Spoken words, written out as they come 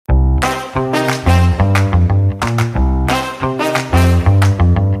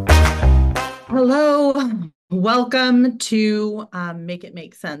Welcome to Make It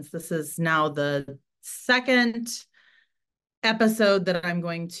Make Sense. This is now the second episode that I'm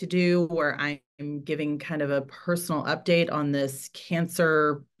going to do where I'm giving kind of a personal update on this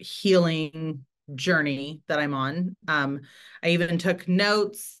cancer healing journey that I'm on. I even took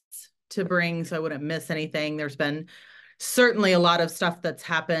notes to bring so I wouldn't miss anything. There's been certainly a lot of stuff that's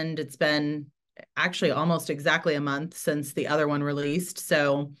happened. It's been actually almost exactly a month since the other one released.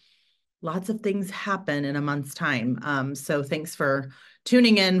 So lots of things happen in a month's time. So thanks for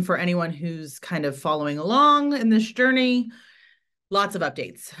tuning in for anyone who's kind of following along in this journey. Lots of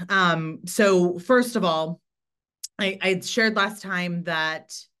updates. So first of all, I shared last time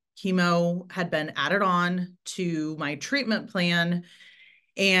that chemo had been added on to my treatment plan,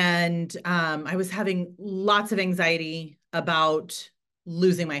 and I was having lots of anxiety about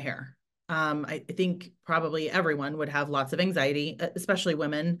losing my hair. I think probably everyone would have lots of anxiety, especially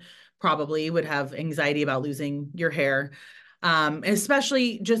women probably would have anxiety about losing your hair.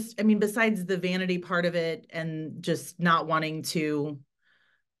 Especially just, I mean, besides the vanity part of it and just not wanting to,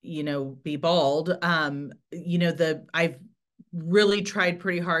 be bald, I've really tried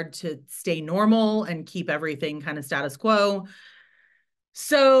pretty hard to stay normal and keep everything kind of status quo.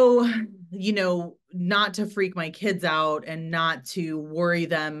 So, not to freak my kids out and not to worry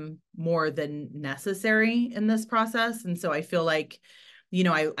them more than necessary in this process. And so I feel like,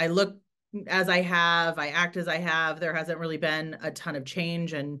 I look as I have, I act as I have. There hasn't really been a ton of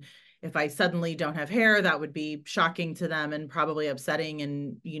change. And if I suddenly don't have hair, that would be shocking to them and probably upsetting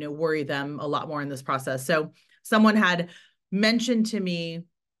and, worry them a lot more in this process. So someone had mentioned to me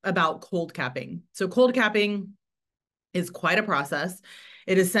about cold capping. So cold capping is quite a process.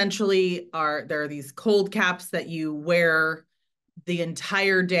 It essentially there are these cold caps that you wear the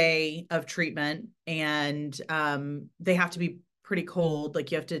entire day of treatment, and they have to be pretty cold.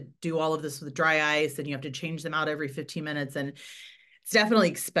 Like you have to do all of this with dry ice, and you have to change them out every 15 minutes. And it's definitely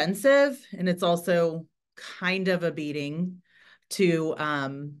expensive, and it's also kind of a beating to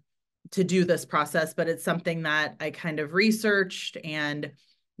do this process. But it's something that I kind of researched and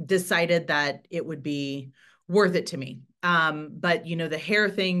decided that it would be worth it to me. But the hair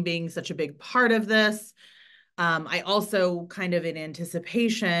thing being such a big part of this, I also kind of in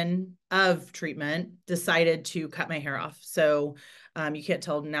anticipation of treatment decided to cut my hair off. So you can't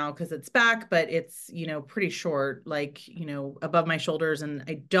tell now because it's back, but it's, pretty short, like, above my shoulders. And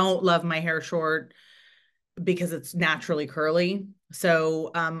I don't love my hair short because it's naturally curly.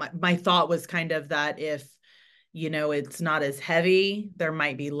 So my thought was kind of that if, it's not as heavy, there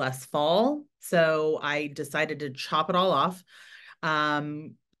might be less fall. So I decided to chop it all off,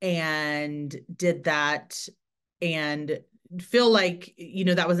 and did that, and feel like,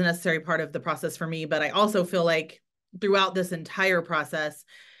 that was a necessary part of the process for me. But I also feel like throughout this entire process,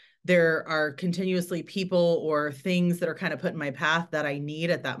 there are continuously people or things that are kind of put in my path that I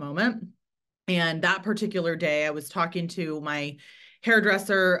need at that moment. And that particular day, I was talking to my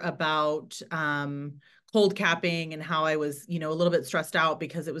hairdresser about cold capping and how I was, a little bit stressed out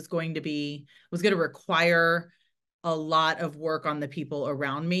because it was going to require a lot of work on the people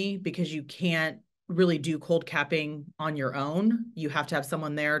around me, because you can't really do cold capping on your own. You have to have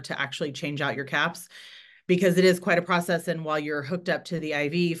someone there to actually change out your caps, because it is quite a process. And while you're hooked up to the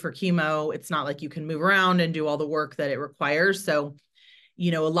IV for chemo, it's not like you can move around and do all the work that it requires. So,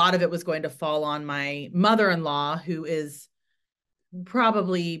 a lot of it was going to fall on my mother-in-law, who is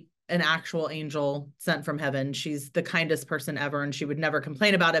probably an actual angel sent from heaven. She's the kindest person ever, and she would never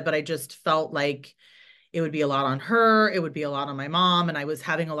complain about it. But I just felt like it would be a lot on her. It would be a lot on my mom. And I was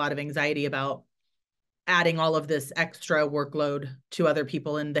having a lot of anxiety about adding all of this extra workload to other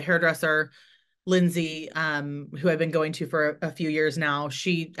people. And the hairdresser, Lindsay, who I've been going to for a few years now,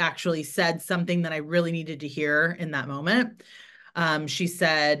 she actually said something that I really needed to hear in that moment. She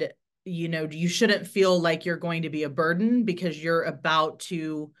said, you shouldn't feel like you're going to be a burden, because you're about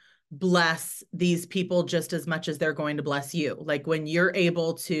to bless these people just as much as they're going to bless you. Like when you're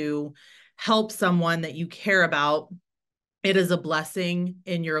able to help someone that you care about, it is a blessing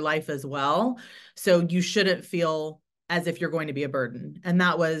in your life as well. So you shouldn't feel as if you're going to be a burden. And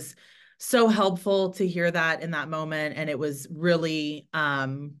that was so helpful to hear that in that moment. And it was really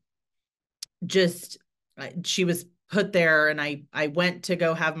just, she was put there, and I went to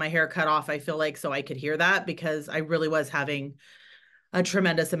go have my hair cut off, I feel like, so I could hear that, because I really was having a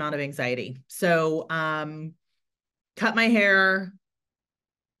tremendous amount of anxiety. So cut my hair,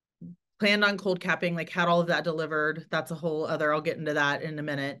 planned on cold capping, like had all of that delivered. That's a whole other, I'll get into that in a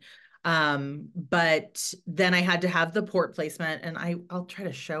minute. But then I had to have the port placement, and I'll try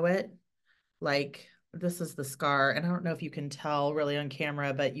to show it. Like this is the scar, and I don't know if you can tell really on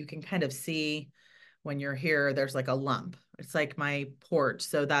camera, but you can kind of see when you're here, there's like a lump. It's like my port.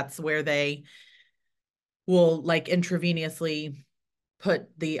 So that's where they will like intravenously put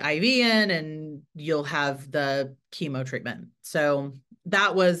the IV in and you'll have the chemo treatment. So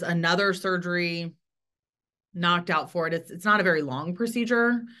that was another surgery, knocked out for it. It's not a very long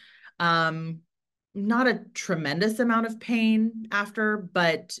procedure. Not a tremendous amount of pain after,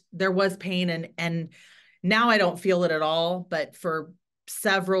 but there was pain, and now I don't feel it at all. But for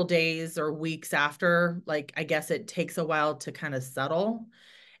several days or weeks after, like I guess it takes a while to kind of settle.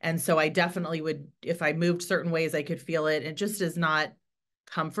 And so I definitely would, if I moved certain ways, I could feel it. It just is not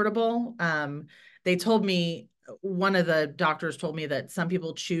comfortable. They told me, one of the doctors told me that some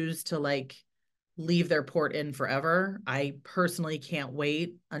people choose to like leave their port in forever. I personally can't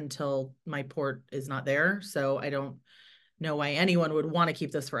wait until my port is not there. So I don't know why anyone would want to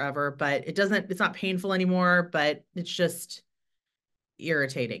keep this forever, but it's not painful anymore, but it's just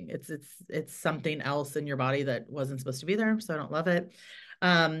irritating. It's something else in your body that wasn't supposed to be there. So I don't love it.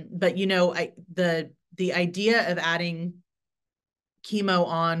 But you know, the idea of adding chemo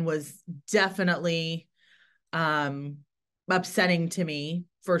on was definitely upsetting to me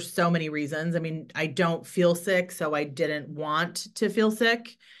for so many reasons. I mean, I don't feel sick, so I didn't want to feel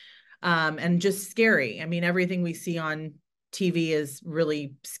sick. And just scary. I mean, everything we see on TV is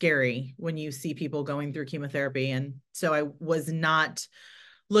really scary when you see people going through chemotherapy. And so I was not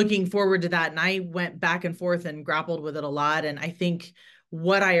looking forward to that. And I went back and forth and grappled with it a lot. And I think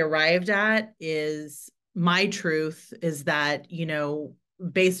what I arrived at is my truth is that, you know,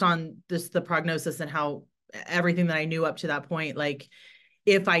 based on the prognosis and how everything that I knew up to that point, like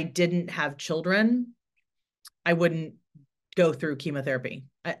if I didn't have children, I wouldn't go through chemotherapy.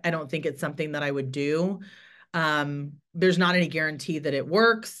 I don't think it's something that I would do. There's not any guarantee that it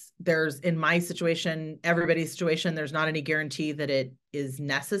works. There's, in my situation, everybody's situation, there's not any guarantee that it is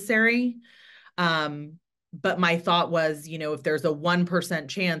necessary. But my thought was, you know, if there's a 1%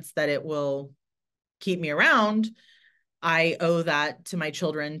 chance that it will keep me around, I owe that to my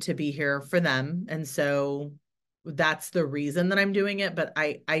children to be here for them. And so that's the reason that I'm doing it. But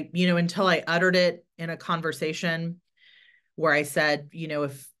you know, until I uttered it in a conversation where I said, you know,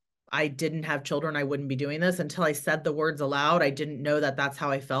 if I didn't have children, I wouldn't be doing this, until I said the words aloud, I didn't know that that's how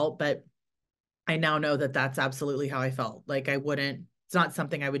I felt. But I now know that that's absolutely how I felt. Like it's not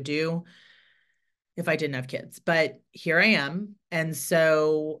something I would do if I didn't have kids, but here I am. And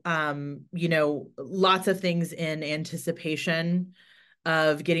so, you know, lots of things in anticipation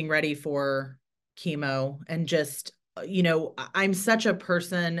of getting ready for chemo, and just, you know, I'm such a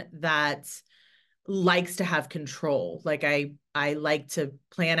person that likes to have control. Like I like to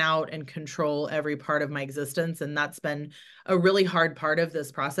plan out and control every part of my existence. And that's been a really hard part of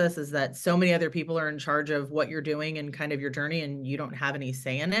this process, is that so many other people are in charge of what you're doing and kind of your journey, and you don't have any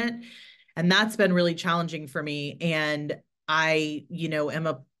say in it. And that's been really challenging for me. And I, you know,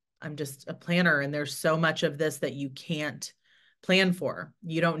 I'm just a planner, and there's so much of this that you can't plan for.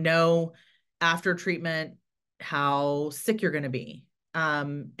 You don't know after treatment how sick you're going to be.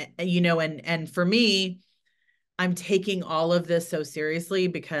 You know, and for me, I'm taking all of this so seriously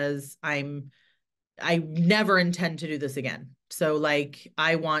because I never intend to do this again. So like,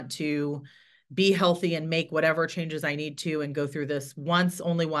 I want to be healthy and make whatever changes I need to, and go through this once,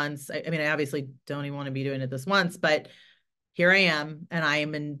 only once. I mean, I obviously don't even want to be doing it this once, but here I am, and I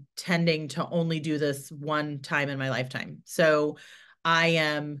am intending to only do this one time in my lifetime. So I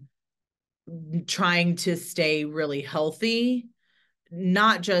am trying to stay really healthy,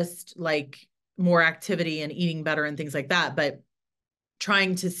 not just like more activity and eating better and things like that, but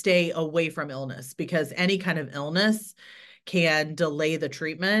trying to stay away from illness, because any kind of illness can delay the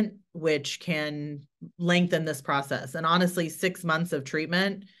treatment, which can lengthen this process. And honestly, 6 months of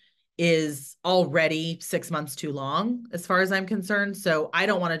treatment is already 6 months too long, as far as I'm concerned. So I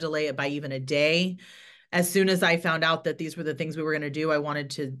don't want to delay it by even a day. As soon as I found out that these were the things we were going to do, I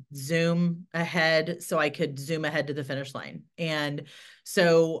wanted to zoom ahead so I could zoom ahead to the finish line. And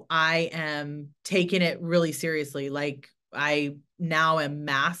so I am taking it really seriously. Like, I now am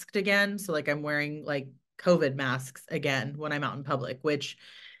masked again. So like, I'm wearing like COVID masks again when I'm out in public, which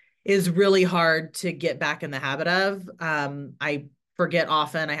is really hard to get back in the habit of. I forget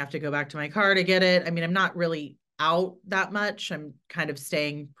often. I have to go back to my car to get it. I mean, I'm not really out that much. I'm kind of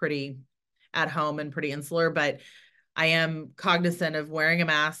staying pretty at home and pretty insular, but I am cognizant of wearing a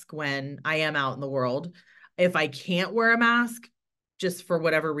mask when I am out in the world. If I can't wear a mask, just for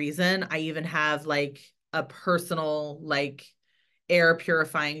whatever reason, I even have like a personal like air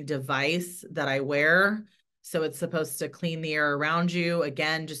purifying device that I wear. So it's supposed to clean the air around you,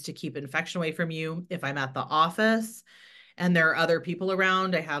 again, just to keep infection away from you. If I'm at the office and there are other people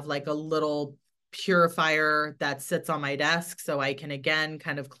around, I have like a little purifier that sits on my desk so I can, again,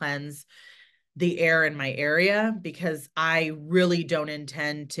 kind of cleanse the air in my area, because I really don't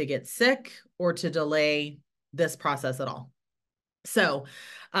intend to get sick or to delay this process at all. So,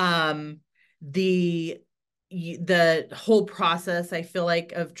 the whole process, I feel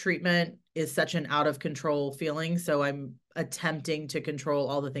like, of treatment is such an out of control feeling. So I'm attempting to control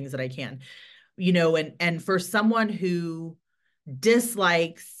all the things that I can, and for someone who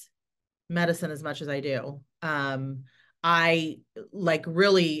dislikes medicine as much as I do, I like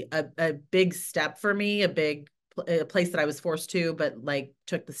really a big step for me, a place that I was forced to, but like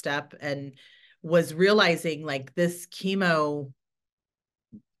took the step and was realizing like this chemo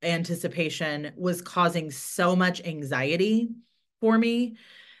anticipation was causing so much anxiety for me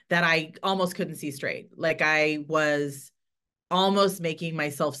that I almost couldn't see straight. Like I was almost making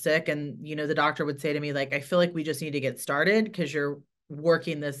myself sick. And, the doctor would say to me, like, I feel like we just need to get started because you're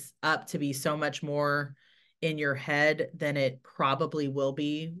working this up to be so much more in your head than it probably will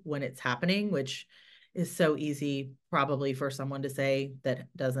be when it's happening, which is so easy probably for someone to say that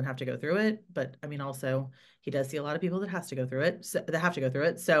doesn't have to go through it. But I mean, also he does see a lot of people that have to go through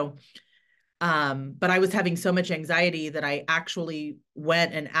it. So but I was having so much anxiety that I actually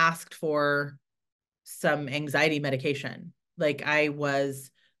went and asked for some anxiety medication. Like I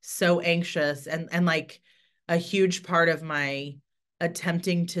was so anxious, and like a huge part of my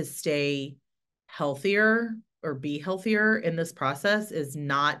attempting to stay healthier or be healthier in this process is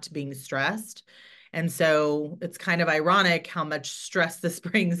not being stressed. And so it's kind of ironic how much stress this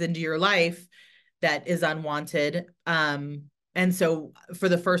brings into your life that is unwanted. And so for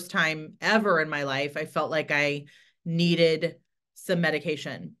the first time ever in my life, I felt like I needed some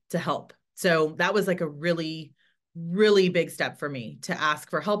medication to help. So that was like a really, really big step for me to ask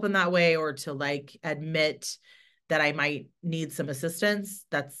for help in that way, or to like admit that I might need some assistance.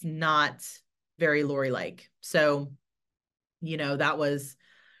 That's not very Lori-like. So, that was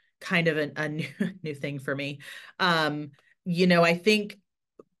kind of a new thing for me. I think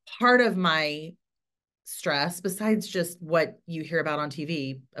part of my stress, besides just what you hear about on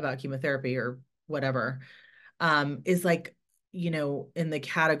TV about chemotherapy or whatever, is like, in the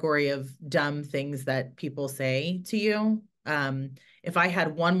category of dumb things that people say to you. If I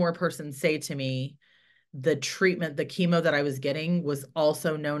had one more person say to me, the chemo that I was getting was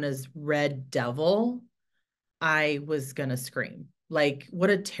also known as Red Devil, I was going to scream. Like, what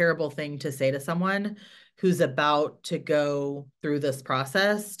a terrible thing to say to someone who's about to go through this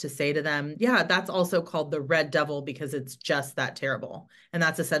process, to say to them, yeah, that's also called the Red Devil because it's just that terrible. And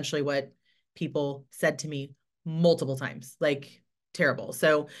that's essentially what people said to me multiple times, like terrible.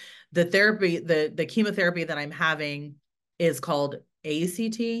 So the therapy, the chemotherapy that I'm having is called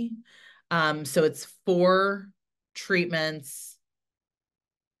ACT. So it's 4 treatments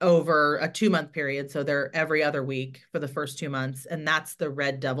over a 2-month period. So they're every other week for the first 2 months. And that's the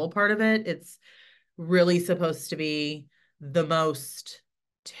Red Devil part of it. It's really supposed to be the most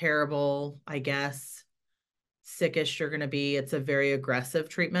terrible, I guess, sickish you're going to be. It's a very aggressive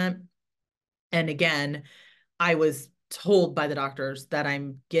treatment. And again, I was told by the doctors that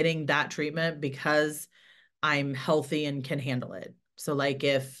I'm getting that treatment because I'm healthy and can handle it. So like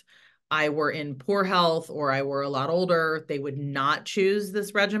if I were in poor health or I were a lot older, they would not choose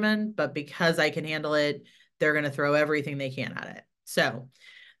this regimen, but because I can handle it, they're going to throw everything they can at it. So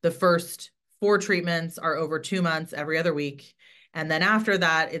the first 4 treatments are over 2 months, every other week. And then after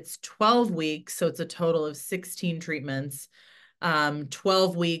that, it's 12 weeks. So it's a total of 16 treatments,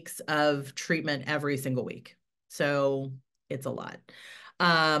 12 weeks of treatment every single week. So it's a lot.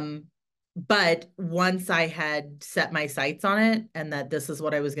 But once I had set my sights on it and that this is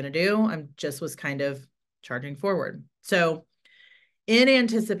what I was going to do, I just was kind of charging forward. So in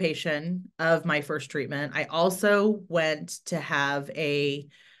anticipation of my first treatment, I also went to have a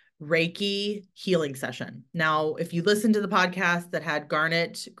Reiki healing session. Now, if you listen to the podcast that had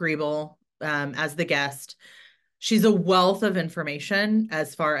Garnet Griebel as the guest, she's a wealth of information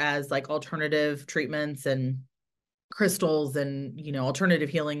as far as like alternative treatments and crystals and, alternative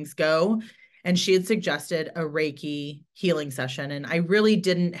healings go. And she had suggested a Reiki healing session. And I really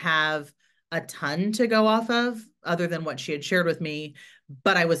didn't have a ton to go off of other than what she had shared with me,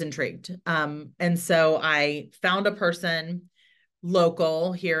 but I was intrigued. And so I found a person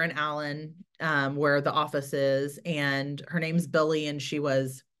local here in Allen, where the office is, and her name's Billy, and she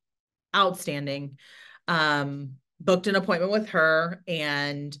was outstanding. Booked an appointment with her,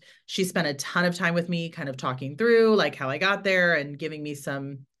 and she spent a ton of time with me kind of talking through like how I got there and giving me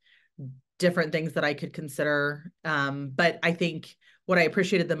some different things that I could consider. But I think what I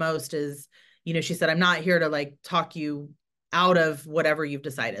appreciated the most is, she said, I'm not here to like talk you out of whatever you've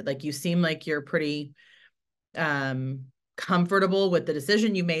decided. Like you seem like you're pretty comfortable with the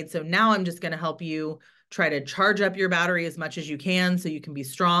decision you made. So now I'm just going to help you try to charge up your battery as much as you can so you can be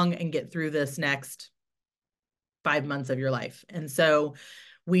strong and get through this next 5 months of your life. And so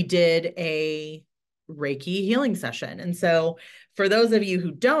we did a Reiki healing session. And so for those of you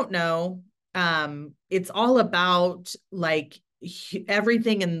who don't know, it's all about like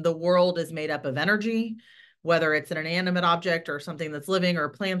everything in the world is made up of energy, whether it's an inanimate object or something that's living or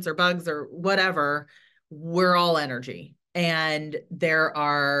plants or bugs or whatever, we're all energy. And there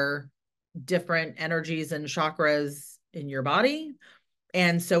are different energies and chakras in your body.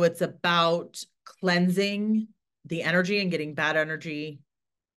 And so it's about cleansing the energy and getting bad energy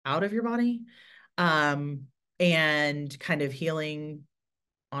out of your body, and kind of healing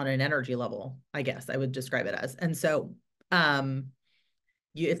on an energy level, I guess I would describe it as. And so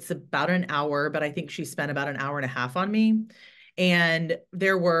it's about an hour, but I think she spent about an hour and a half on me. And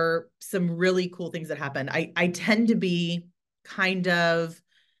there were some really cool things that happened. I tend to be kind of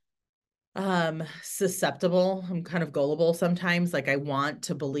susceptible. I'm kind of gullible sometimes. Like I want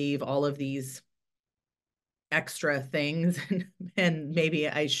to believe all of these extra things and maybe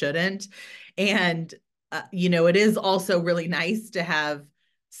I shouldn't. And it is also really nice to have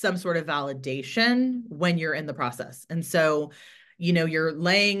some sort of validation when you're in the process. And so, you're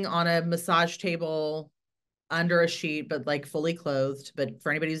laying on a massage table under a sheet, but like fully clothed. But for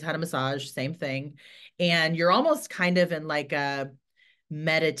anybody who's had a massage, same thing. And you're almost kind of in like a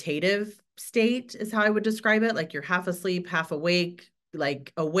meditative state is how I would describe it. Like you're half asleep, half awake,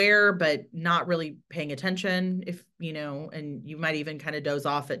 like aware, but not really paying attention and you might even kind of doze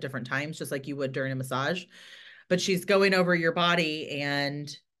off at different times, just like you would during a massage. But she's going over your body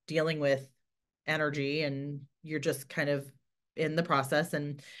and dealing with energy, and you're just kind of in the process.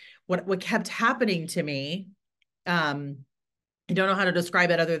 And what kept happening to me, I don't know how to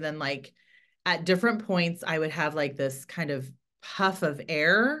describe it other than like at different points, I would have like this kind of puff of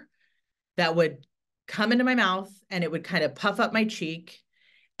air that would come into my mouth and it would kind of puff up my cheek.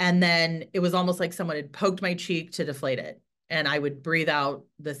 And then it was almost like someone had poked my cheek to deflate it. And I would breathe out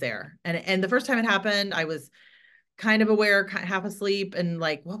this air. And the first time it happened, I was kind of aware, half asleep, and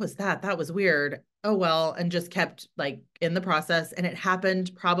like, what was that? That was weird. Oh, well, and just kept like in the process. And it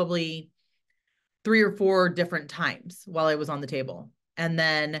happened probably 3 or 4 different times while I was on the table. And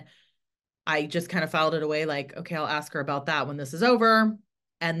then I just kind of filed it away, like, okay, I'll ask her about that when this is over.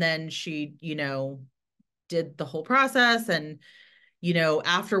 And then she, did the whole process. And,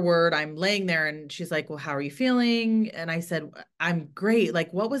 afterward, I'm laying there and she's like, well, how are you feeling? And I said, I'm great.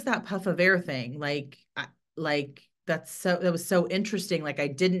 Like, what was that puff of air thing? Like, that was so interesting. Like, I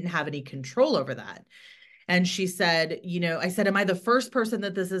didn't have any control over that. And she said, I said, am I the first person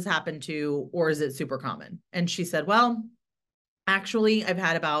that this has happened to, or is it super common? And she said, well, actually, I've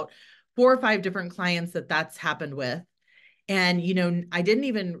had about 4 or 5 different clients that's happened with. And, I didn't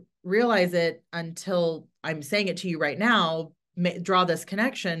even realize it until I'm saying it to you right now, draw this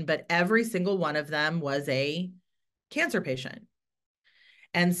connection, but every single one of them was a cancer patient.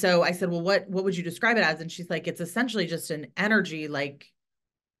 And so I said, well, what would you describe it as? And she's like, it's essentially just an energy, like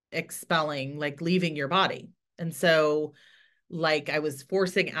expelling, like leaving your body. And so like I was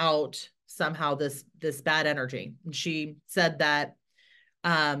forcing out somehow this bad energy. And she said that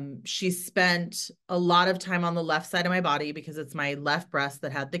she spent a lot of time on the left side of my body because it's my left breast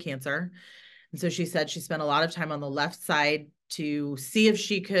that had the cancer. And so she said she spent a lot of time on the left side to see if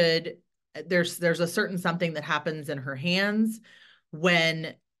she could, there's a certain something that happens in her hands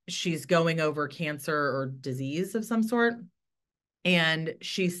when she's going over cancer or disease of some sort. And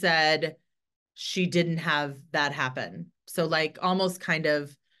she said she didn't have that happen. So like almost kind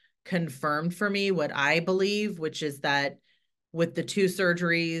of confirmed for me what I believe, which is that with the 2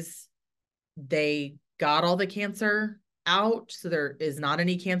 surgeries, they got all the cancer out. So there is not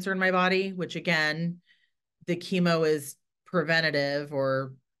any cancer in my body, which again, the chemo is preventative,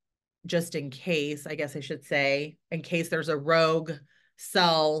 or just in case, I guess I should say, in case there's a rogue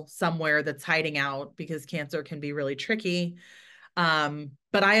cell somewhere that's hiding out, because cancer can be really tricky.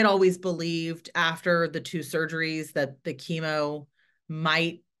 But I had always believed after the 2 surgeries that the chemo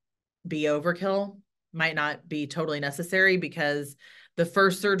might be overkill, might not be totally necessary, because the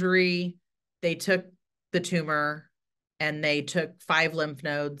first surgery, they took the tumor and they took 5 lymph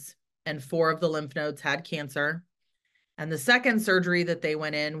nodes, and 4 of the lymph nodes had cancer. And the second surgery that they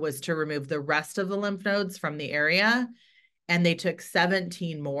went in was to remove the rest of the lymph nodes from the area. And they took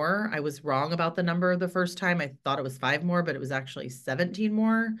 17 more. I was wrong about the number the first time. I thought it was 5 more, but it was actually 17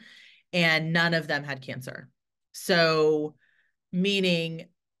 more. And none of them had cancer. So, meaning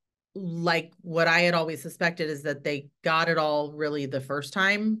like what I had always suspected is that they got it all really the first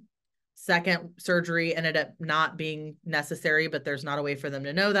time. Second surgery ended up not being necessary, but there's not a way for them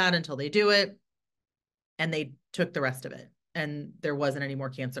to know that until they do it. And they took the rest of it, and there wasn't any more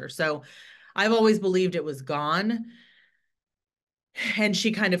cancer. So I've always believed it was gone. And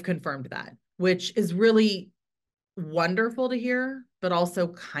she kind of confirmed that, which is really wonderful to hear, but also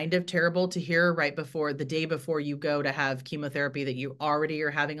kind of terrible to hear right before the day before you go to have chemotherapy that you already are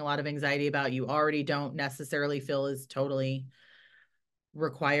having a lot of anxiety about, you already don't necessarily feel is totally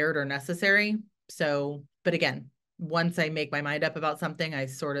required or necessary. So, but again, once I make my mind up about something, I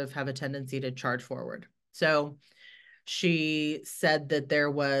sort of have a tendency to charge forward. So she said that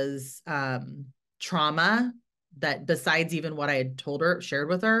there was trauma, that besides even what I had told her, shared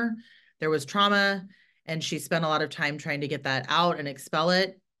with her, there was trauma, and she spent a lot of time trying to get that out and expel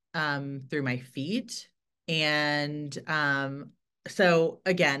it through my feet. And so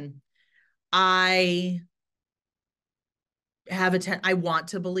again, I I want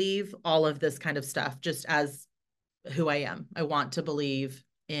to believe all of this kind of stuff just as who I am. I want to believe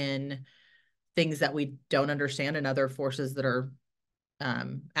in things that we don't understand and other forces that are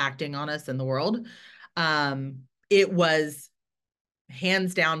acting on us in the world. It was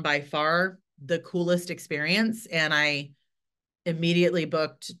hands down by far the coolest experience. And I immediately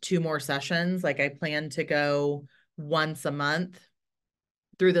booked 2 more sessions. Like I plan to go once a month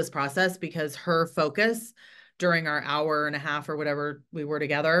through this process, because her focus during our hour and a half or whatever we were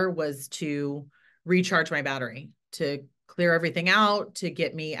together was to recharge my battery, to clear everything out, to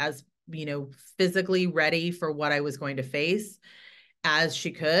get me as, physically ready for what I was going to face as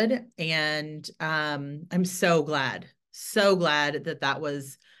she could. And I'm so glad that that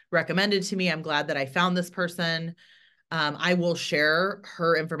was recommended to me. I'm glad that I found this person. I will share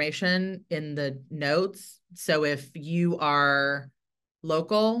her information in the notes. So if you are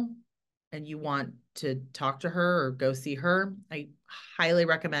local and you want to talk to her or go see her, I highly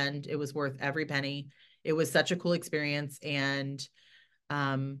recommend. It was worth every penny. It was such a cool experience. And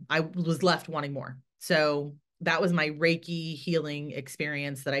I was left wanting more. So that was my Reiki healing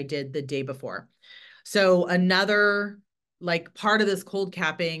experience that I did the day before. So another like part of this cold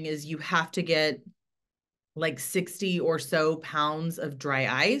capping is you have to get like 60 or so pounds of dry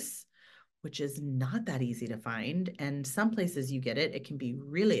ice, which is not that easy to find. And some places you get it, it can be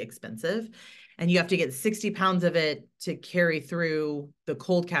really expensive. And you have to get 60 pounds of it to carry through the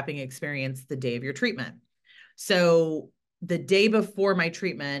cold capping experience the day of your treatment. So the day before my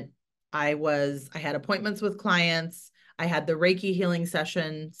treatment, I had appointments with clients. I had the Reiki healing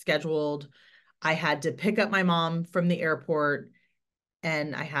session scheduled. I had to pick up my mom from the airport,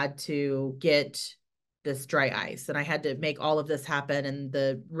 and I had to get this dry ice, and I had to make all of this happen. And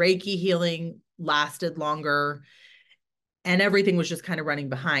the Reiki healing lasted longer, and everything was just kind of running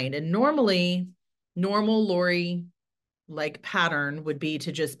behind. And normal Lori like pattern would be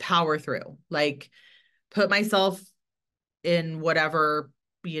to just power through, like put myself in whatever,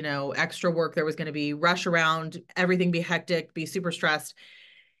 extra work there was going to be, rush around, everything be hectic, be super stressed.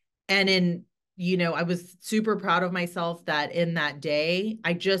 And I was super proud of myself that in that day,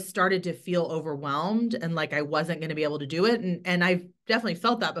 I just started to feel overwhelmed and like I wasn't going to be able to do it. And I've definitely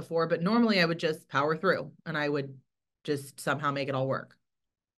felt that before, but normally I would just power through and I would just somehow make it all work.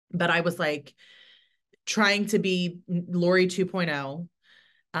 But I was like trying to be Lori 2.0,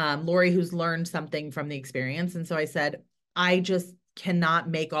 Lori who's learned something from the experience. And so I said, I just cannot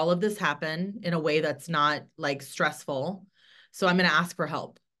make all of this happen in a way that's not like stressful. So I'm going to ask for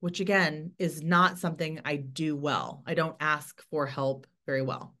help, which again is not something I do well. I don't ask for help very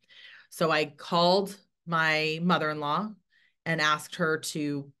well. So I called my mother-in-law and asked her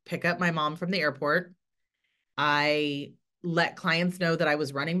to pick up my mom from the airport. I let clients know that I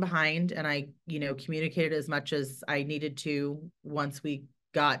was running behind, and I, communicated as much as I needed to once we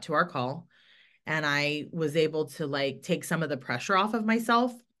got to our call. And I was able to like take some of the pressure off of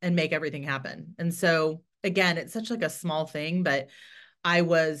myself and make everything happen. And so again, it's such like a small thing, but I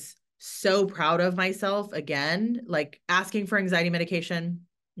was so proud of myself again, like asking for anxiety medication,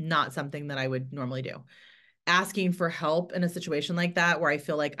 not something that I would normally do. Asking for help in a situation like that where I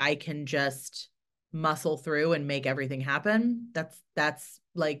feel like I can just muscle through and make everything happen. That's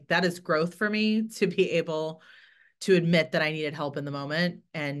like that is growth for me, to be able to admit that I needed help in the moment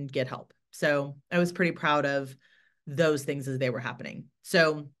and get help. So I was pretty proud of those things as they were happening.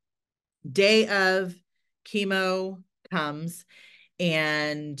 So day of chemo comes,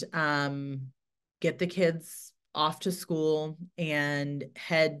 and get the kids off to school and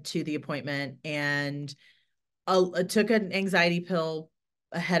head to the appointment. And I took an anxiety pill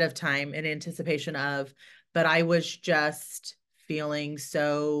ahead of time in anticipation of, but I was just feeling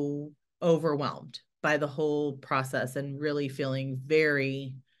so overwhelmed by the whole process and really feeling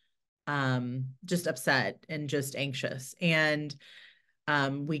very just upset and just anxious. And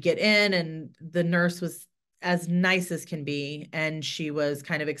we get in, and the nurse was as nice as can be. And she was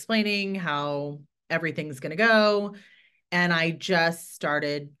kind of explaining how everything's going to go. And I just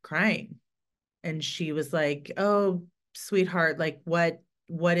started crying. And she was like, "Oh, sweetheart, like what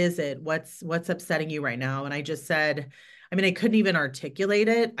is it? What's upsetting you right now?" And I just said, I mean, I couldn't even articulate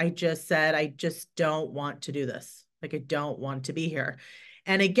it. I just said, "I just don't want to do this. Like, I don't want to be here."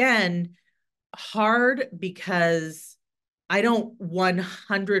 And again, hard because I don't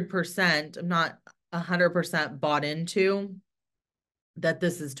 100%, I'm not 100% bought into that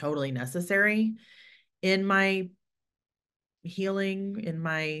this is totally necessary in my healing, in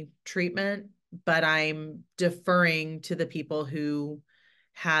my treatment, but I'm deferring to the people who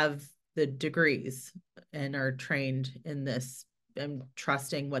have the degrees and are trained in this and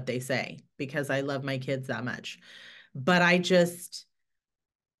trusting what they say because I love my kids that much. But I just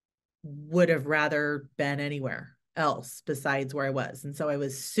would have rather been anywhere else besides where I was. And so I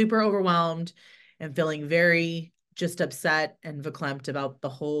was super overwhelmed and feeling very just upset and verklempt about the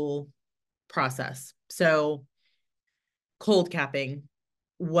whole process. So cold capping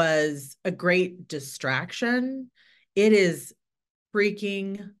was a great distraction. It is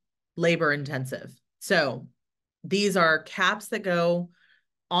freaking labor intensive. So these are caps that go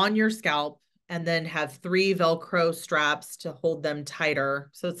on your scalp and then have 3 Velcro straps to hold them tighter.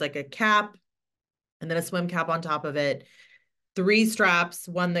 So it's like a cap and then a swim cap on top of it. 3 straps,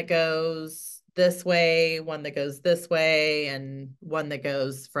 one that goes this way, one that goes this way, and one that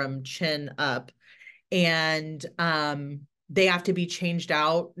goes from chin up. And they have to be changed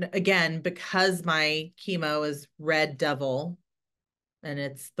out again because my chemo is red devil and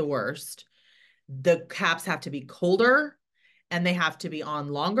it's the worst. The caps have to be colder and they have to be on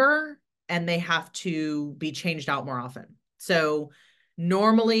longer and they have to be changed out more often. So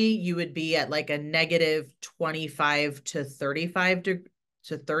normally you would be at like a negative 25 to 35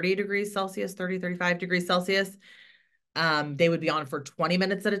 to 30 degrees Celsius, 30, 35 degrees Celsius. They would be on for 20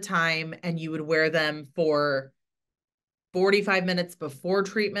 minutes at a time, and you would wear them for 45 minutes before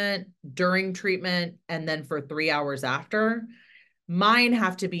treatment, during treatment, and then for 3 hours after. Mine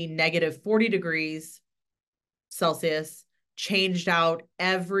have to be negative 40 degrees Celsius, changed out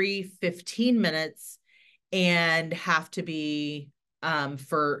every 15 minutes, and have to be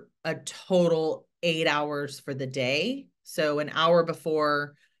for a total 8 hours for the day. So an hour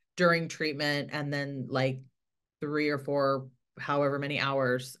before, during treatment, and then like 3 or 4, however many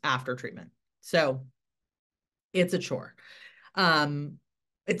hours after treatment. So it's a chore. Um,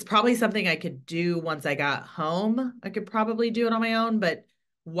 it's probably something I could do once I got home. I could probably do it on my own, but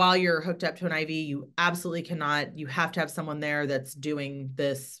while you're hooked up to an IV, you absolutely cannot. You have to have someone there that's doing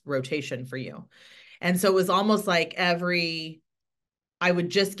this rotation for you. And so it was almost like I would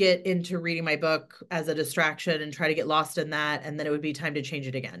just get into reading my book as a distraction and try to get lost in that. And then it would be time to change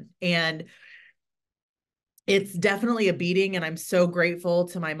it again. And it's definitely a beating, and I'm so grateful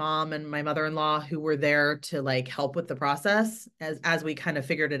to my mom and my mother-in-law who were there to like help with the process as we kind of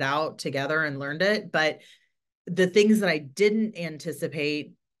figured it out together and learned it. But the things that I didn't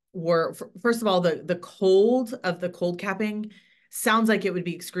anticipate were, first of all, the cold of the cold capping sounds like it would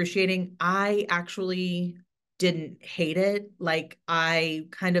be excruciating. I actually didn't hate it. Like, I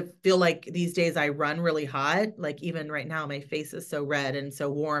kind of feel like these days I run really hot. Like, even right now, my face is so red and so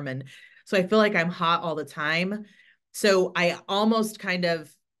warm. And so I feel like I'm hot all the time. So I almost kind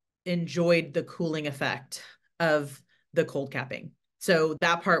of enjoyed the cooling effect of the cold capping. So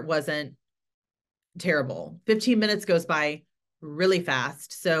that part wasn't terrible. 15 minutes goes by really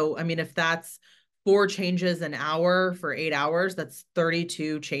fast. So, I mean, if that's 4 changes an hour for 8 hours, that's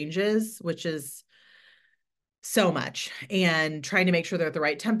 32 changes, which is so much. And trying to make sure they're at the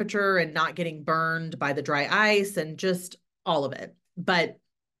right temperature and not getting burned by the dry ice and just all of it. But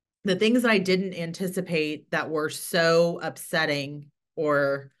the things that I didn't anticipate that were so upsetting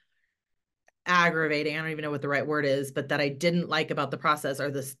or aggravating, I don't even know what the right word is, but that I didn't like about the process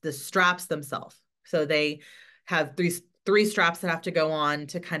are the straps themselves. So they have three straps that have to go on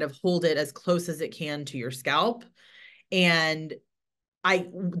to kind of hold it as close as it can to your scalp. And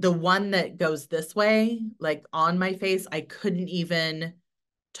the one that goes this way, like on my face, I couldn't even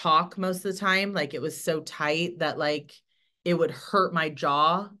talk most of the time. Like, it was so tight that like it would hurt my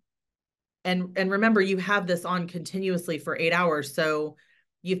jaw. And remember, you have this on continuously for 8 hours. So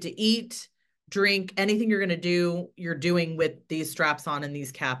you have to eat, drink, anything you're going to do, you're doing with these straps on and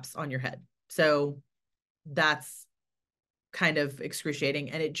these caps on your head. So that's kind of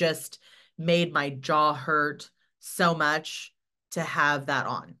excruciating. And it just made my jaw hurt so much to have that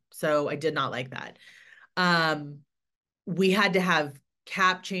on. So I did not like that. We had to have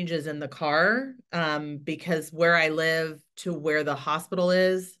cap changes in the car because where I live to where the hospital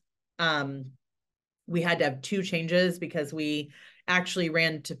is, we had to have two changes because we actually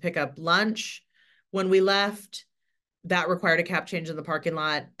ran to pick up lunch when we left. That required a cap change in the parking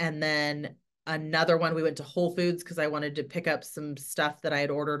lot. And then another one, we went to Whole Foods because I wanted to pick up some stuff that I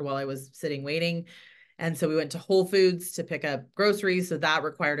had ordered while I was sitting waiting. And so we went to Whole Foods to pick up groceries. So that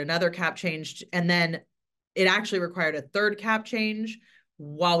required another cap change. And then it actually required a third cap change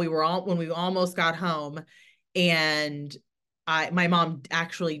while when we almost got home. And my mom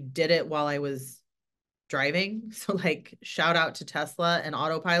actually did it while I was driving. So like shout out to Tesla and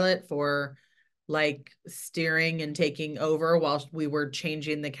Autopilot for like steering and taking over while we were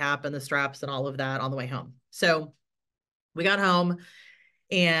changing the cap and the straps and all of that on the way home. So we got home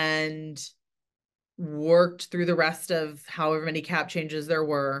and worked through the rest of however many cap changes there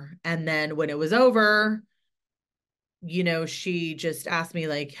were. And then when it was over, you know, she just asked me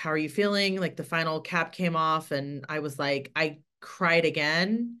like, how are you feeling? Like the final cap came off and I was like, I cried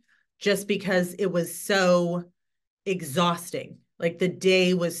again just because it was so exhausting. Like the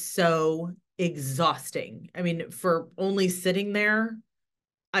day was so exhausting. I mean, for only sitting there,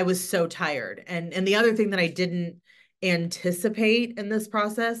 I was so tired. And the other thing that I didn't anticipate in this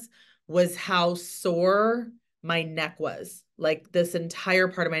process was how sore my neck was. Like this entire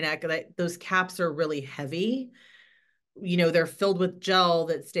part of my neck, those caps are really heavy. You know, they're filled with gel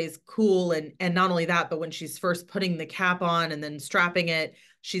that stays cool. And not only that, but when she's first putting the cap on and then strapping it,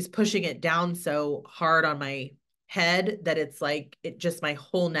 she's pushing it down so hard on my head that it's like it just my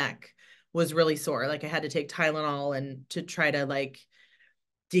whole neck was really sore. Like I had to take Tylenol and to try to like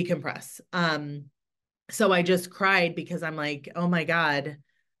decompress. So I just cried because I'm like, oh my God,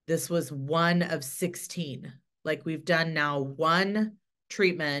 this was one of 16. Like we've done now one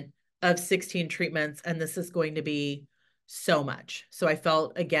treatment of 16 treatments, and this is going to be so much. So I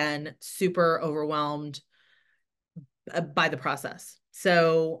felt again super overwhelmed by the process.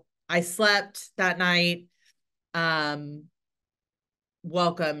 So I slept that night,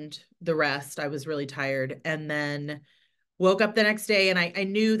 welcomed the rest. I was really tired. And then woke up the next day and I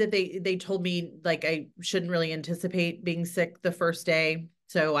knew that they told me like I shouldn't really anticipate being sick the first day.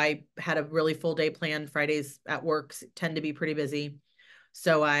 So I had a really full day planned. Fridays at work tend to be pretty busy.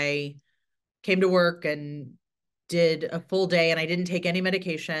 So I came to work and did a full day and I didn't take any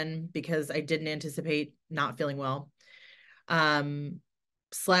medication because I didn't anticipate not feeling well.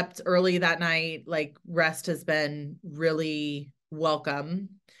 Slept early that night. Like rest has been really welcome.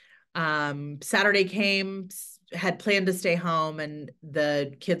 Saturday came, had planned to stay home and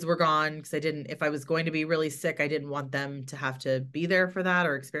the kids were gone because if I was going to be really sick, I didn't want them to have to be there for that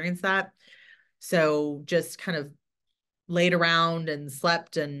or experience that. So just kind of laid around and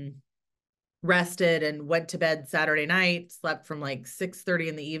slept and rested and went to bed Saturday night, slept from like 6:30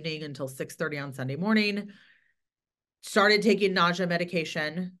 in the evening until 6:30 on Sunday morning. Started taking nausea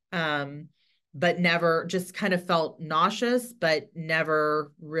medication, but never, just kind of felt nauseous, but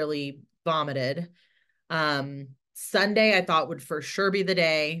never really vomited. Sunday, I thought would for sure be the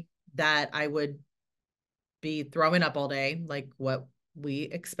day that I would be throwing up all day, like what we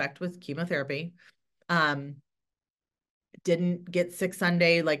expect with chemotherapy. Didn't get sick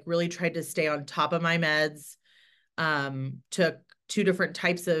Sunday, like really tried to stay on top of my meds. Took two different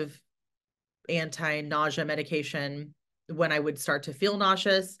types of anti-nausea medication when I would start to feel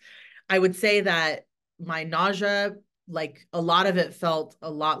nauseous. I would say that my nausea, like a lot of it felt a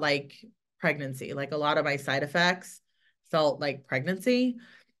lot like pregnancy. Like a lot of my side effects felt like pregnancy,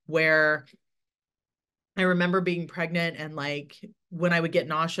 where I remember being pregnant and like when I would get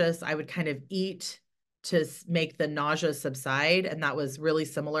nauseous, I would kind of eat to make the nausea subside. And that was really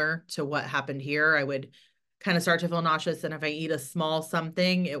similar to what happened here. I would kind of start to feel nauseous. And if I eat a small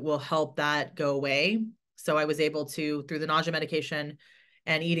something, it will help that go away. So I was able to, through the nausea medication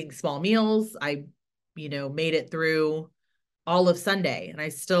and eating small meals, I, made it through all of Sunday and I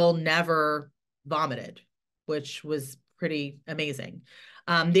still never vomited, which was pretty amazing.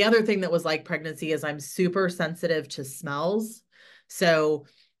 The other thing that was like pregnancy is I'm super sensitive to smells. So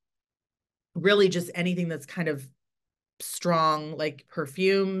really just anything that's kind of strong, like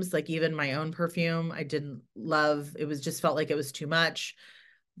perfumes, like even my own perfume, I didn't love. It was just felt like it was too much.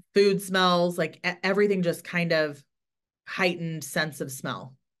 Food smells, like everything just kind of heightened sense of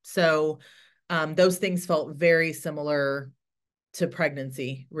smell. So those things felt very similar to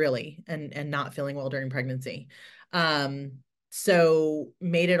pregnancy, really, and not feeling well during pregnancy. So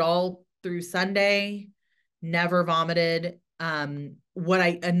made it all through Sunday, never vomited.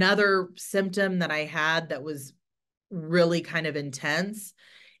 Another symptom that I had that was really kind of intense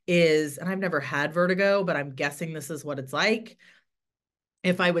is, and I've never had vertigo, but I'm guessing this is what it's like.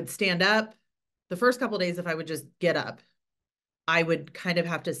 If I would stand up, the first couple of days, if I would just get up, I would kind of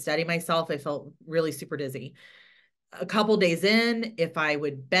have to steady myself. I felt really super dizzy. A couple days in, if I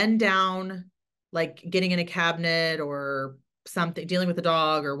would bend down, like getting in a cabinet or something, dealing with a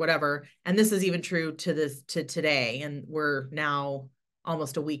dog or whatever, and this is even true to today, and we're now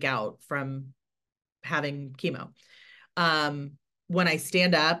almost a week out from having chemo. Um, when I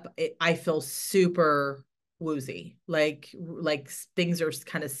stand up, I feel super woozy, like things are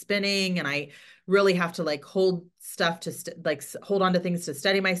kind of spinning, and I really have to like hold stuff to like hold on to things to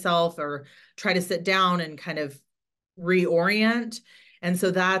steady myself, or try to sit down and kind of reorient. And so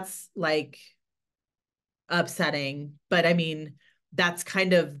that's like upsetting, but I mean, that's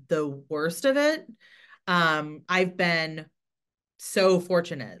kind of the worst of it. I've been so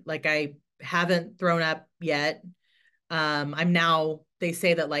fortunate. Like I haven't thrown up yet. I'm now, they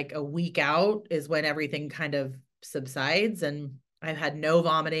say that like a week out is when everything kind of subsides, and I've had no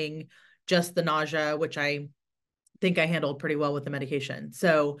vomiting, just the nausea, which I think I handled pretty well with the medication.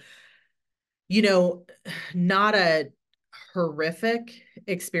 So, you know, not a horrific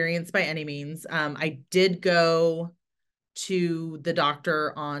experience by any means. I did go to the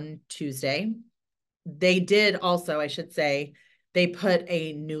doctor on Tuesday. They did also, I should say, they put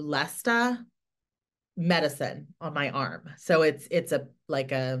a Neulasta medicine on my arm. So it's a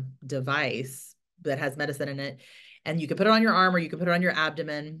like a device that has medicine in it, and you can put it on your arm or you can put it on your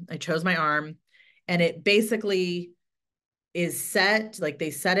abdomen. I chose my arm, and it basically is set, like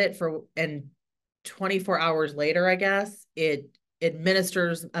they set it for, and 24 hours later, I guess, it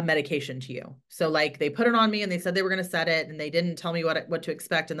administers a medication to you. So like they put it on me and they said they were going to set it, and they didn't tell me what to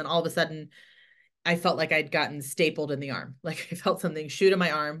expect, and then all of a sudden I felt like I'd gotten stapled in the arm. Like I felt something shoot in my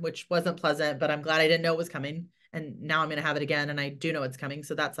arm, which wasn't pleasant, but I'm glad I didn't know it was coming. And now I'm going to have it again. And I do know it's coming.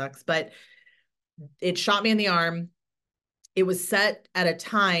 So that sucks. But it shot me in the arm. It was set at a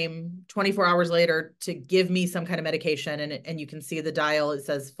time 24 hours later to give me some kind of medication. And you can see the dial, it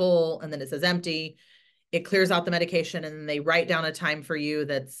says full and then it says empty. It clears out the medication, and then they write down a time for you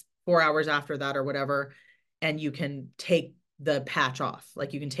that's 4 hours after that or whatever. And you can take the patch off,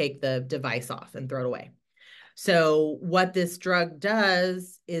 like you can take the device off and throw it away. So what this drug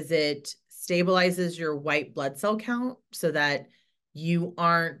does is it stabilizes your white blood cell count so that your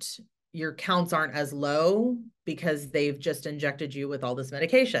counts aren't as low because they've just injected you with all this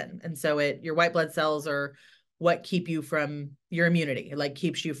medication. And so your white blood cells are what keep you from your immunity, it like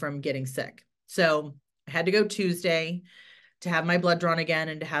keeps you from getting sick. So I had to go Tuesday to have my blood drawn again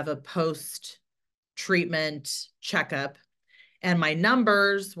and to have a post treatment checkup. And my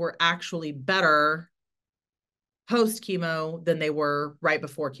numbers were actually better post chemo than they were right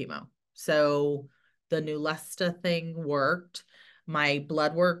before chemo. So the Neulasta thing worked. My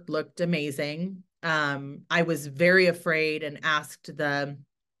blood work looked amazing. I was very afraid and asked the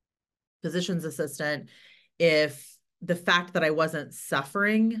physician's assistant if the fact that I wasn't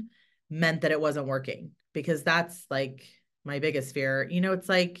suffering meant that it wasn't working, because that's like my biggest fear. You know, it's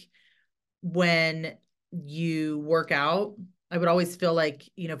like when you work out, I would always feel like,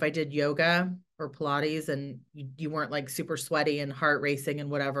 you know, if I did yoga or Pilates and you weren't like super sweaty and heart racing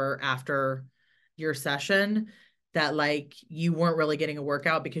and whatever after your session, that like you weren't really getting a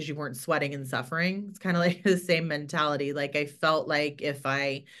workout because you weren't sweating and suffering. It's kind of like the same mentality. Like I felt like if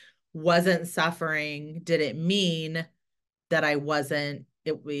I wasn't suffering, did it mean that I wasn't,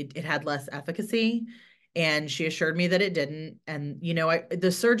 it had less efficacy? And she assured me that it didn't. And, you know,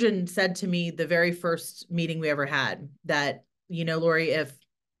 the surgeon said to me the very first meeting we ever had that, you know, Lori, if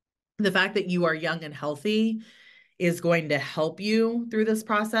the fact that you are young and healthy is going to help you through this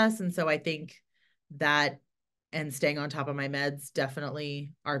process. And so I think that and staying on top of my meds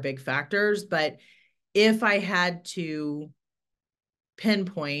definitely are big factors. But if I had to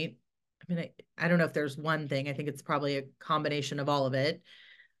pinpoint, I mean, I don't know if there's one thing. I think it's probably a combination of all of it.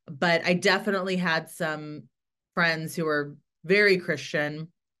 But I definitely had some friends who were very Christian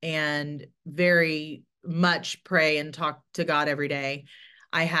and very much pray and talk to God every day.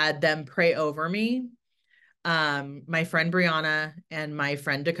 I had them pray over me, my friend Brianna and my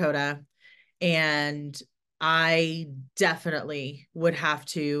friend Dakota. And I definitely would have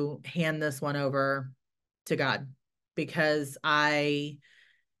to hand this one over to God, because the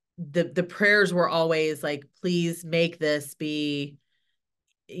prayers were always like, please make this be,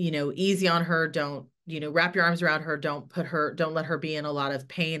 you know, easy on her. Don't, you know, wrap your arms around her. Don't let her be in a lot of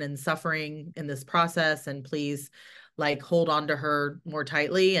pain and suffering in this process. And please like hold on to her more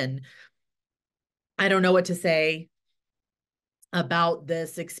tightly. And I don't know what to say about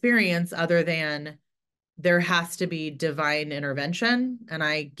this experience other than there has to be divine intervention. And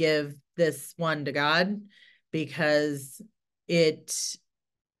I give this one to God because it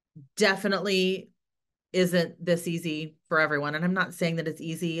definitely isn't this easy for everyone. And I'm not saying that it's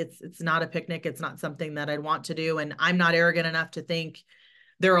easy. It's not a picnic. It's not something that I'd want to do. And I'm not arrogant enough to think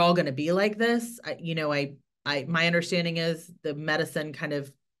they're all going to be like this. My understanding is the medicine kind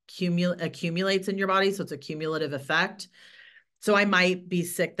of accumulates in your body. So it's a cumulative effect. So I might be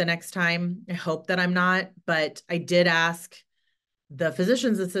sick the next time. I hope that I'm not, but I did ask the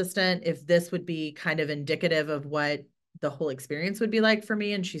physician's assistant if this would be kind of indicative of what the whole experience would be like for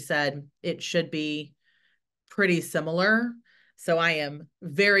me. And she said it should be pretty similar. So I am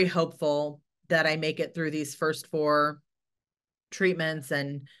very hopeful that I make it through these first 4 treatments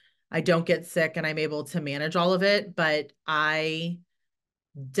and I don't get sick and I'm able to manage all of it. But I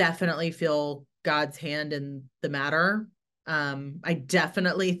definitely feel God's hand in the matter. I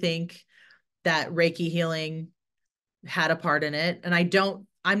definitely think that Reiki healing had a part in it. And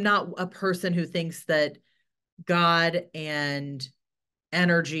I'm not a person who thinks that God and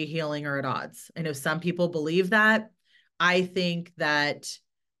energy healing are at odds. I know some people believe that. I think that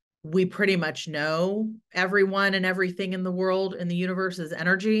we pretty much know everyone and everything in the world, in the universe, is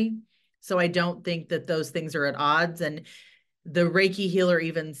energy. So I don't think that those things are at odds. And the Reiki healer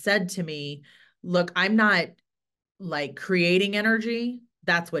even said to me, look, I'm not like creating energy.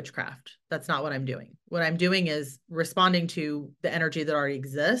 That's witchcraft. That's not what I'm doing. What I'm doing is responding to the energy that already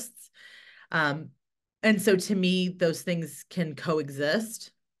exists. And so to me, those things can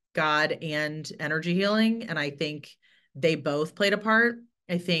coexist, God and energy healing. And I think they both played a part.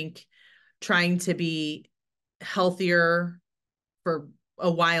 I think trying to be healthier for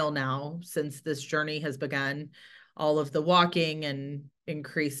a while now, since this journey has begun, all of the walking and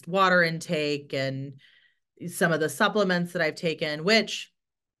increased water intake and some of the supplements that I've taken, which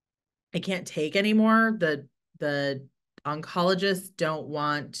I can't take anymore. The oncologists don't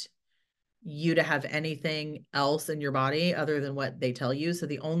want you to have anything else in your body other than what they tell you. So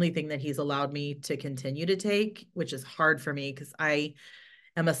the only thing that he's allowed me to continue to take, which is hard for me because I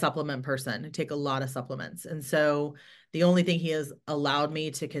am a supplement person. I take a lot of supplements. And so the only thing he has allowed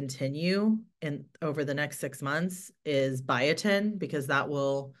me to continue in over the next 6 months is biotin, because that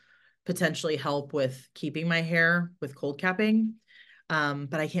will potentially help with keeping my hair with cold capping.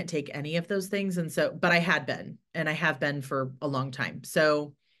 But I can't take any of those things. And so, but I had been, and I have been for a long time.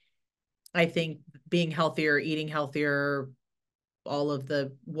 So I think being healthier, eating healthier, all of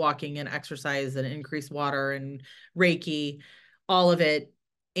the walking and exercise and increased water and Reiki, all of it,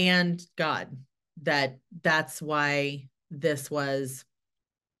 and God, that's why this was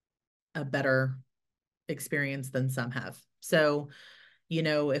a better experience than some have. So,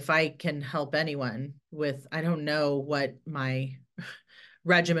 if I can help anyone with, I don't know what my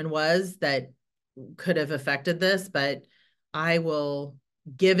regimen was that could have affected this, but I will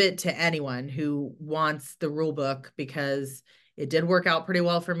give it to anyone who wants the rule book, because it did work out pretty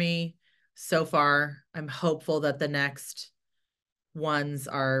well for me so far. I'm hopeful that the next ones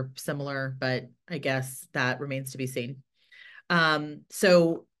are similar, but I guess that remains to be seen.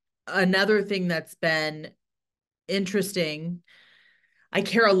 So another thing that's been interesting, I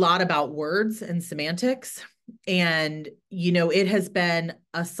care a lot about words and semantics. And, it has been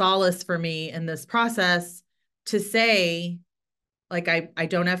a solace for me in this process to say, like, I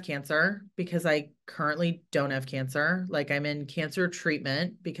don't have cancer, because I currently don't have cancer. Like, I'm in cancer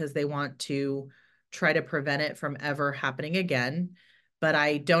treatment because they want to try to prevent it from ever happening again. But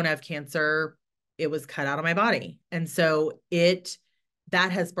I don't have cancer. It was cut out of my body. And so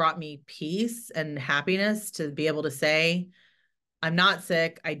that has brought me peace and happiness to be able to say, I'm not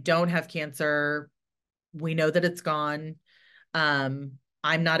sick. I don't have cancer. We know that it's gone. I'm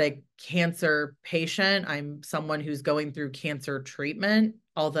not a cancer patient. I'm someone who's going through cancer treatment,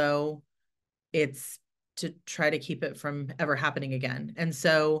 although it's to try to keep it from ever happening again. And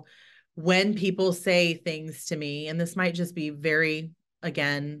so when people say things to me, and this might just be very,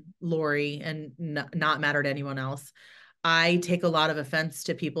 again, Lori, and not matter to anyone else, I take a lot of offense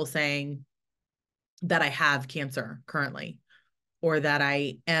to people saying that I have cancer currently, or that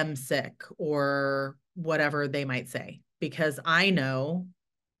I am sick, or whatever they might say, because I know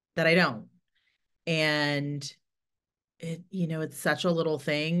that I don't. And it's such a little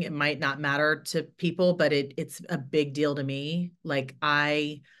thing. It might not matter to people, but it's a big deal to me. Like,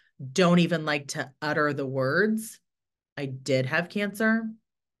 I don't even like to utter the words, I did have cancer,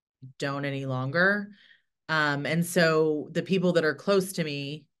 don't any longer. And so the people that are close to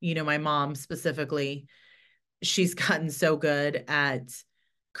me, my mom specifically, she's gotten so good at,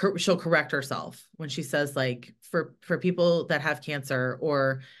 she'll correct herself when she says, like, for people that have cancer,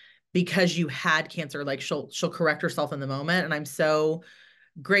 or because you had cancer, like she'll correct herself in the moment. And I'm so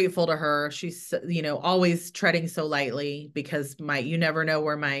grateful to her. She's, always treading so lightly because you never know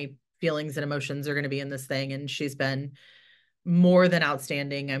where my feelings and emotions are going to be in this thing. And she's been more than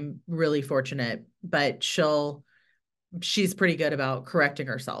outstanding. I'm really fortunate, but she's pretty good about correcting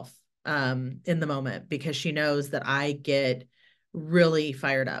herself in the moment, because she knows that I get really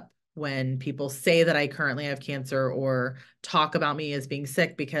fired up when people say that I currently have cancer or talk about me as being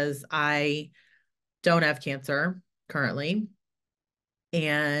sick, because I don't have cancer currently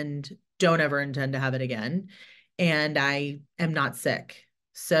and don't ever intend to have it again. And I am not sick.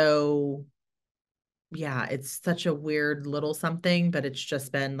 So yeah, it's such a weird little something, but it's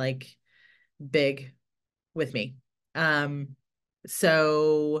just been like big with me. Um,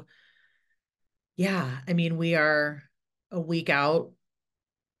 so yeah, I mean, we are a week out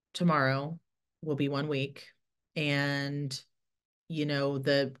tomorrow, will be 1 week. And,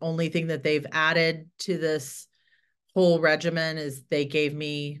 the only thing that they've added to this whole regimen is they gave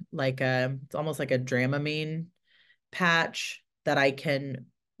me it's almost like a Dramamine patch that I can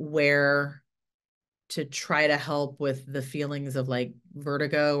wear to try to help with the feelings of like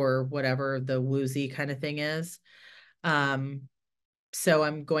vertigo or whatever the woozy kind of thing is. Um, so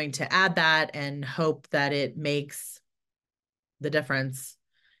I'm going to add that and hope that it makes the difference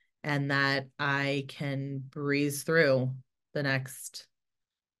and that I can breeze through the next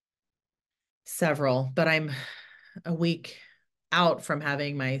several. But I'm a week out from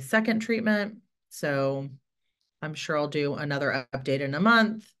having my second treatment. So I'm sure I'll do another update in a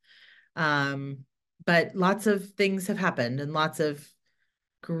month. But lots of things have happened and lots of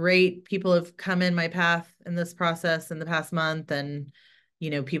great people have come in my path in this process in the past month. And,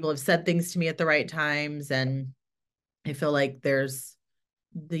 people have said things to me at the right times. And I feel like the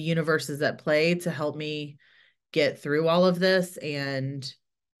universe is at play to help me get through all of this and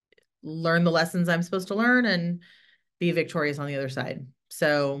learn the lessons I'm supposed to learn and be victorious on the other side.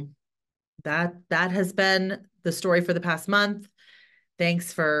 So that has been the story for the past month.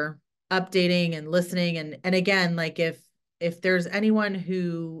 Thanks for updating and listening. And again, like if there's anyone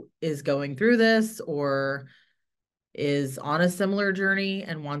who is going through this or is on a similar journey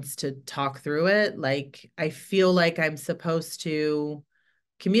and wants to talk through it, like I feel like I'm supposed to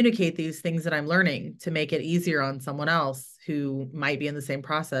communicate these things that I'm learning to make it easier on someone else who might be in the same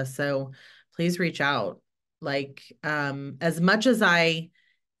process. So please reach out. Like, as much as I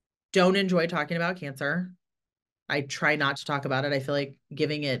don't enjoy talking about cancer, I try not to talk about it. I feel like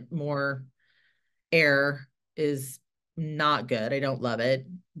giving it more air is not good. I don't love it.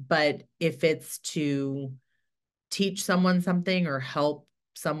 But if it's to teach someone something or help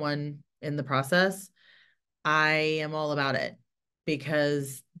someone in the process, I am all about it,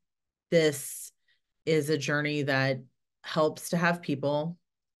 because this is a journey that helps to have people.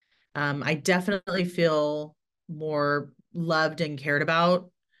 I definitely feel more loved and cared about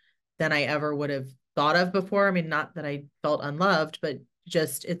than I ever would have thought of before. I mean, not that I felt unloved, but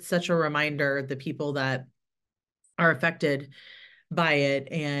just it's such a reminder, the people that are affected by it.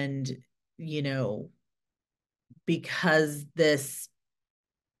 And, you know, because this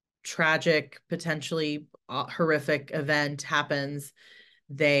tragic, potentially horrific event happens,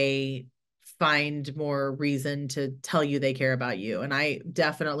 they find more reason to tell you they care about you. And I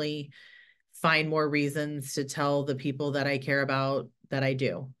definitely find more reasons to tell the people that I care about that I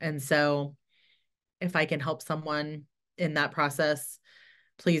do. And so if I can help someone in that process,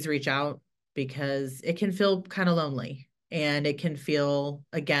 please reach out, because it can feel kind of lonely and it can feel,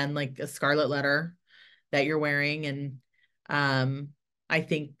 again, like a scarlet letter that you're wearing. And I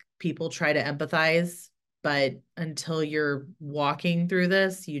think people try to empathize, but until you're walking through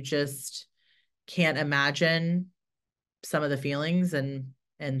this, you just can't imagine some of the feelings and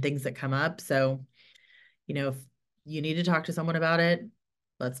things that come up. So, if you need to talk to someone about it,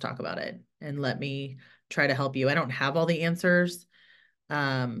 let's talk about it and let me try to help you. I don't have all the answers.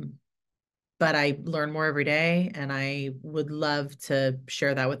 Um, but I learn more every day, and I would love to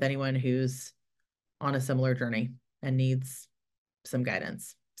share that with anyone who's on a similar journey and needs some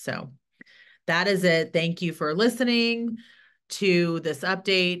guidance. So that is it. Thank you for listening to this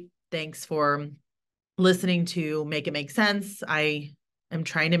update. Thanks for listening to Make It Make Sense. I am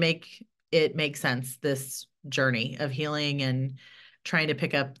trying to make it make sense, this journey of healing and trying to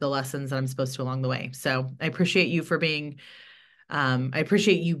pick up the lessons that I'm supposed to along the way. So I appreciate you for being I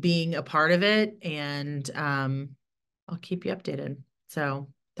appreciate you being a part of it, and I'll keep you updated. So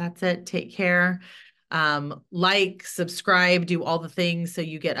that's it. Take care. Like, subscribe, do all the things so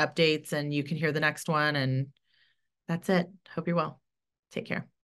you get updates and you can hear the next one. And that's it. Hope you're well. Take care.